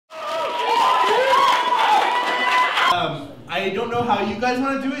I don't know how you guys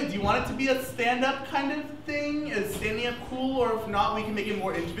want to do it. Do you want it to be a stand-up kind of thing? Is standing up cool? Or if not, we can make it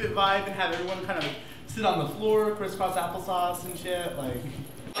more intimate vibe and have everyone kind of like sit on the floor, crisscross applesauce and shit. Like.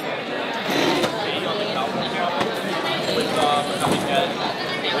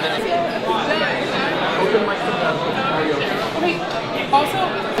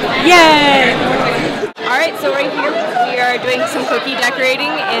 Yay! Alright, so right here we are doing some cookie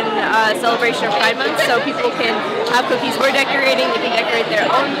decorating in celebration of Pride Month, so people can have cookies we're decorating, they can decorate their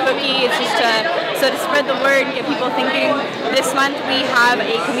own cookie. It's just to spread the word and get people thinking. This month we have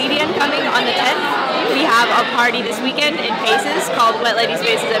a comedian coming on the 10th. We have a party this weekend in Paces called Wet Lady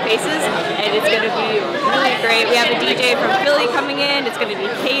Spaces at Paces, and it's going to be really great. We have a DJ from Philly coming in, it's going to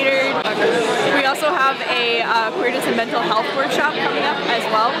be catered. We also have a queerness and mental health workshop coming up as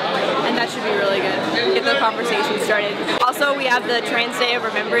well, and that should be really good. Get the conversation started. Also, we have the Trans Day of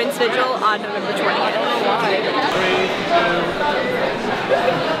Remembrance Vigil on November 20th.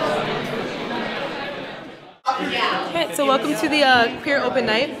 Okay, so welcome to the Queer Open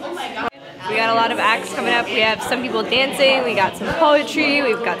Night. We got a lot of acts coming up. We have some people dancing, we got some poetry,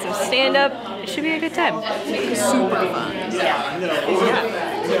 we've got some stand-up. It should be a good time. Super fun.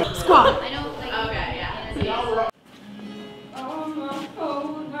 Yeah. Squad. Okay,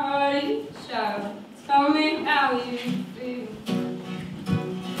 yeah. Tell me how you feel.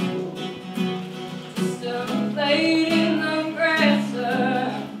 Just a blade in the grass,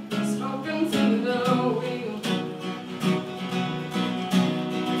 smoking to the wheel.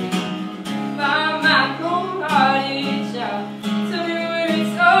 My cold hearted child, tell me where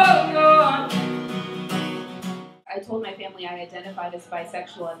it's all gone. I told my family I identified as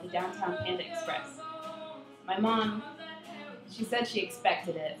bisexual at the Downtown Panda Express. My mom, she said she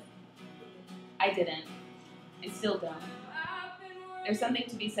expected it. I didn't. I still don't. There's something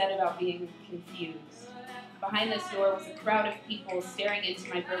to be said about being confused. Behind this door was a crowd of people staring into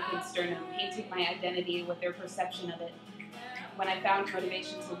my broken sternum, painting my identity with their perception of it. When I found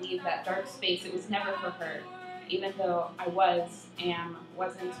motivation to leave that dark space, it was never for her, even though I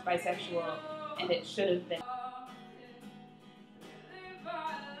wasn't bisexual, and it should have been.